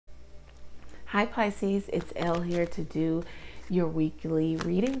Hi Pisces, it's Elle here to do your weekly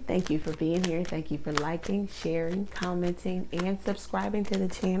reading. Thank you for being here. Thank you for liking, sharing, commenting, and subscribing to the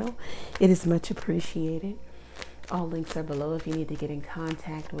channel. It is much appreciated. All links are below if you need to get in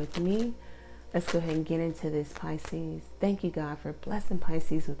contact with me. Let's go ahead and get into this, Pisces. Thank you, God, for blessing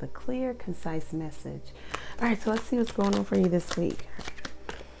Pisces with a clear, concise message. All right, so let's see what's going on for you this week.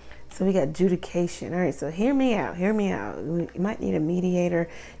 So we got adjudication. All right, so hear me out. Hear me out. You might need a mediator.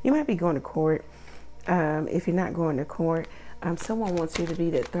 You might be going to court. If you're not going to court, someone wants you to be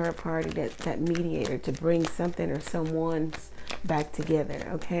that third party, that mediator, to bring something or someone's back together.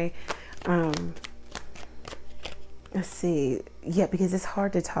 Okay. Let's see. Yeah, because it's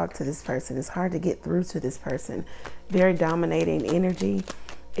hard to talk to this person. It's hard to get through to this person. Very dominating energy.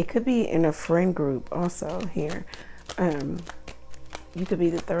 It could be in a friend group also here. You could be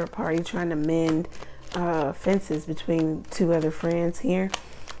the third party trying to mend fences between two other friends here.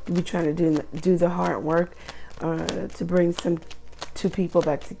 You be trying to do the hard work to bring two people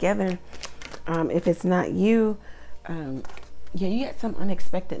back together. If it's not you, yeah, you get some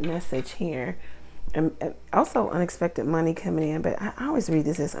unexpected message here. Also unexpected money coming in, but I always read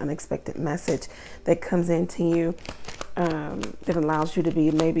this as unexpected message that comes into you that allows you to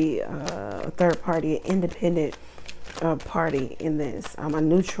be maybe a third party, an independent party in this, a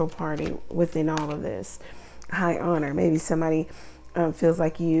neutral party within all of this. High honor. Maybe somebody feels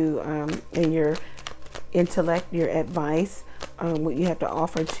like you and your intellect, your advice, what you have to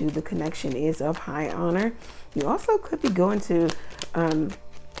offer to the connection is of high honor. You also could be going to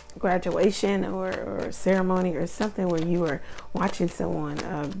graduation or ceremony or something where you are watching someone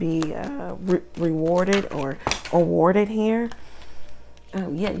be rewarded or awarded here.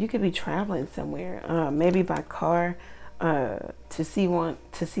 Yeah, you could be traveling somewhere, maybe by car, to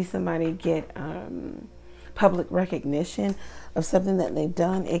see somebody get public recognition of something that they've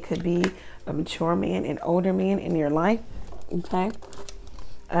done. It could be a mature man, an older man in your life, okay?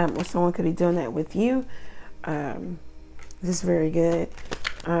 Or someone could be doing that with you. This is very good.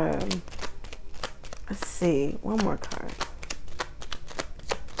 Let's see, one more card.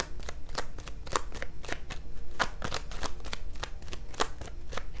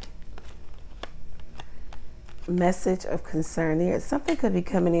 Message of concern. There something could be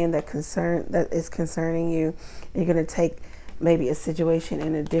coming in that is concerning you. You're going to take maybe a situation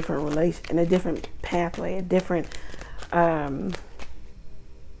in a different relation, in a different pathway, a different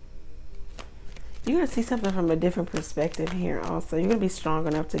you're going to see something from a different perspective here. Also, you're going to be strong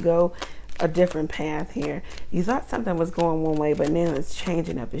enough to go a different path here. You thought something was going one way, but now it's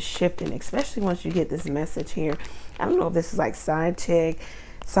changing up, it's shifting, especially once you get this message here. I don't know if this is like side chick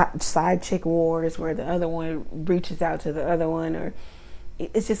wars where the other one reaches out to the other one, or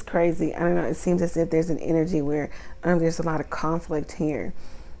it's just crazy. I don't know. It seems as if there's an energy where there's a lot of conflict here.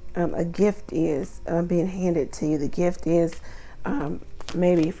 A gift is being handed to you. The gift is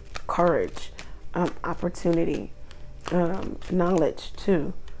maybe courage, opportunity, knowledge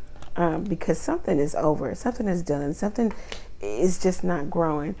too, because something is over, something is done, something is just not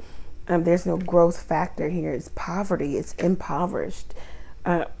growing. There's no growth factor here. It's poverty. It's impoverished.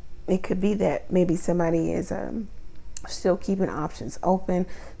 It could be that maybe somebody is still keeping options open.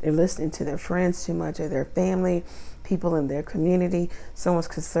 They're listening to their friends too much, or their family, people in their community. Someone's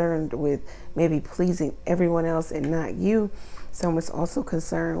concerned with maybe pleasing everyone else and not you. Someone's also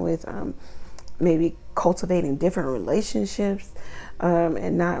concerned with maybe cultivating different relationships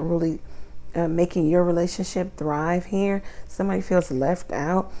and not really making your relationship thrive here. Somebody feels left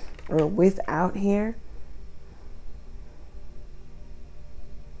out or without here.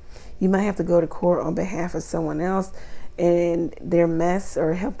 You might have to go to court on behalf of someone else and their mess,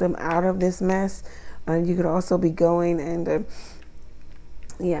 or help them out of this mess. You could also be going and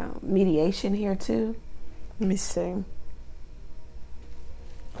yeah, mediation here too. Let me see.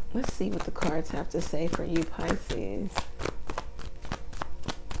 Let's see what the cards have to say for you, Pisces.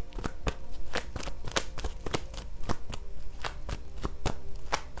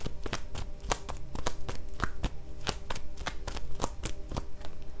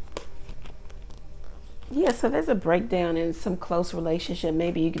 Yeah, so there's a breakdown in some close relationship.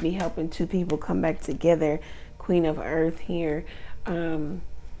 Maybe you could be helping two people come back together. Queen of Earth here.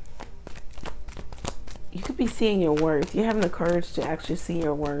 You could be seeing your worth. You're having the courage to actually see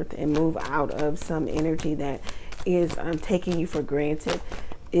your worth and move out of some energy that is taking you for granted,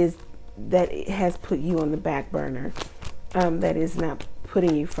 that it has put you on the back burner, that is not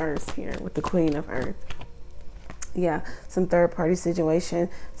putting you first here with the Queen of Earth. Yeah, some third party situation,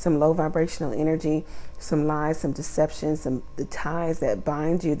 some low vibrational energy, some lies, some deception, the ties that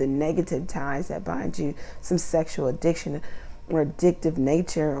bind you, the negative ties that bind you, some sexual addiction, or addictive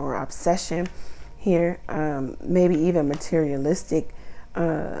nature or obsession here. Maybe even materialistic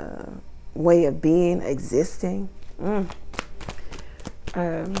way of being, existing.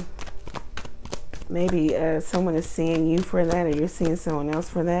 Maybe someone is seeing you for that, or you're seeing someone else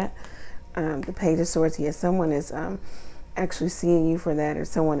for that. The Page of Swords here. Someone is actually seeing you for that, or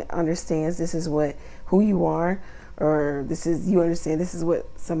someone understands this is who you are, or you understand this is what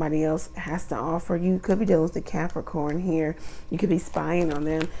somebody else has to offer. You could be dealing with the Capricorn here. You could be spying on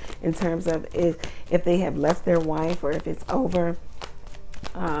them in terms of if they have left their wife, or if it's over.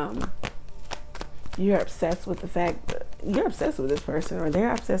 You're obsessed with the fact that you're obsessed with this person, or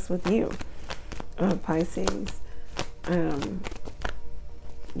they're obsessed with you, Pisces.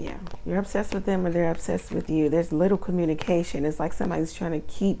 Yeah, you're obsessed with them, or they're obsessed with you. There's little communication. It's like somebody's trying to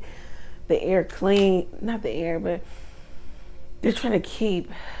keep the air clean, not the air, but they're trying to keep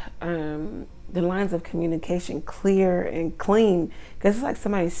the lines of communication clear and clean, because it's like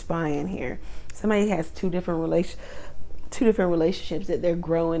somebody's spying here. Somebody has two different relationships that they're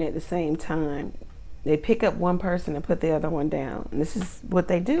growing at the same time. They pick up one person and put the other one down, and this is what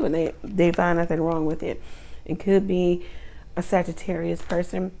they do, and they find nothing wrong with it. It could be a Sagittarius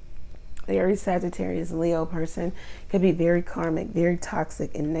person, Aries, Sagittarius, Leo person. Could be very karmic, very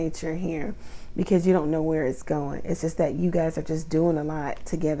toxic in nature here, because you don't know where it's going. It's just that you guys are just doing a lot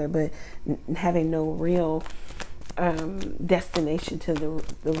together, but having no real destination to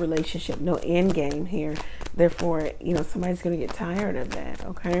the relationship, no end game here. Therefore, you know, somebody's going to get tired of that.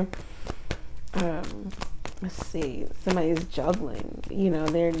 Okay. Let's see. Somebody is juggling. You know,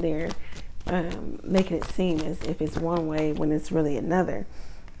 they're making it seem as if it's one way when it's really another.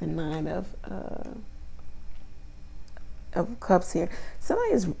 The Nine of Cups here.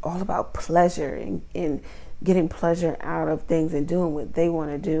 Somebody is all about pleasure and getting pleasure out of things and doing what they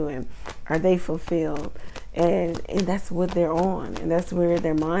want to do, and are they fulfilled? And that's what they're on, and that's where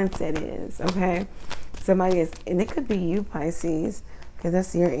their mindset is. Okay, somebody is, and it could be you, Pisces, because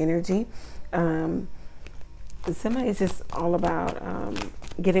that's your energy. Somebody is just all about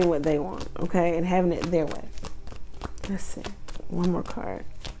getting what they want, okay, and having it their way. Let's see, one more card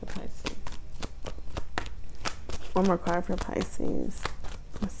for Pisces. One more card for Pisces.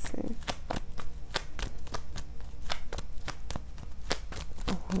 Let's see.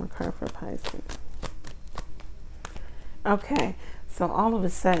 One more card for Pisces. Okay, so all of a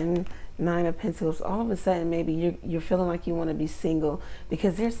sudden, Nine of Pentacles, all of a sudden maybe you're feeling like you want to be single,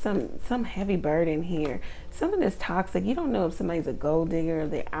 because there's some heavy burden here. Something that's toxic. You don't know if somebody's a gold digger, or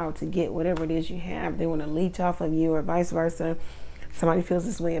they're out to get whatever it is you have. They want to leech off of you, or vice versa. Somebody feels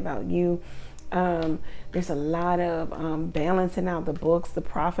this way about you. There's a lot of balancing out the books, the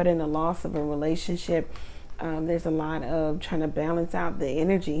profit and the loss of a relationship. There's a lot of trying to balance out the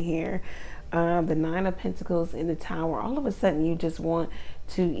energy here. The Nine of Pentacles in the Tower. All of a sudden you just want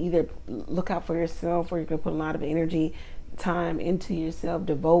to either look out for yourself, or you can put a lot of energy, time into yourself,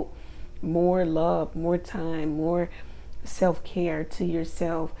 devote more love, more time, more self-care to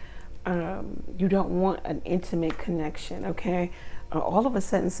yourself. You don't want an intimate connection, okay? All of a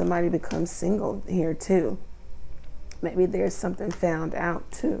sudden somebody becomes single here too. Maybe there's something found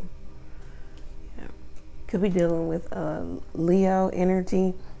out too. Yeah. Could be dealing with Leo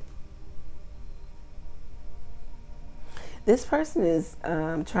energy. This person is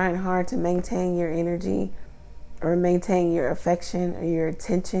trying hard to maintain your energy, or maintain your affection, or your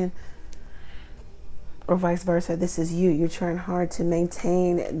attention, or vice versa. This is you. You're trying hard to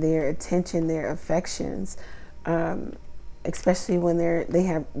maintain their attention, their affections, especially when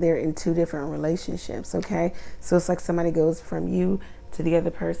they're in two different relationships. Okay, so it's like somebody goes from you to the other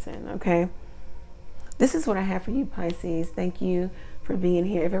person. Okay, this is what I have for you, Pisces. Thank you for being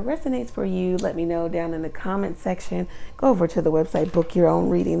here. If it resonates for you, let me know down in the comment section. Go over to the website, book your own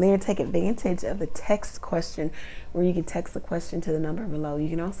reading there. Take advantage of the text question, where you can text the question to the number below. You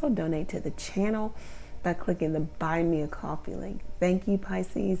can also donate to the channel by clicking the Buy Me a Coffee link. Thank you,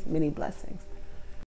 Pisces. Many blessings.